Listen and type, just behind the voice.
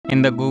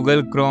In the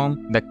Google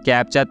Chrome, the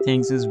Captcha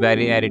things is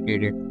very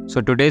irritated.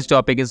 So today's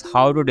topic is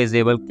how to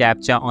disable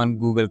Captcha on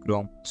Google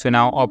Chrome. So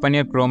now open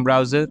your Chrome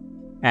browser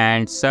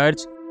and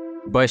search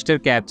Buster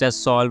Captcha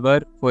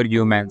Solver for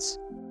Humans.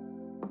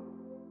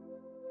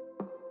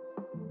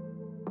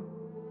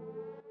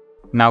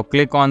 Now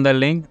click on the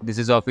link. This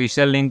is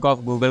official link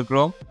of Google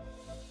Chrome.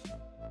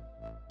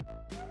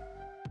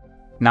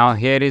 Now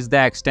here is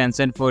the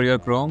extension for your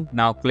Chrome.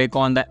 Now click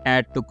on the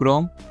Add to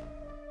Chrome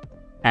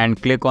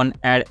and click on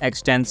Add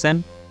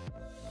Extension.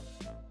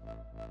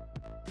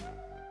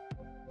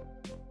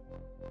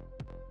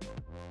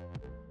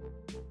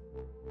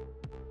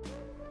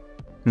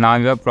 Now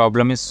your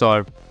problem is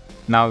solved.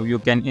 Now you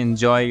can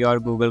enjoy your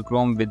Google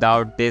Chrome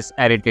without these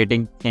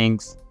irritating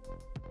things.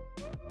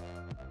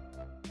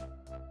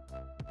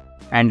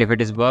 And if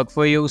it is work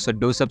for you, so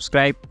do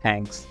subscribe.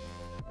 Thanks.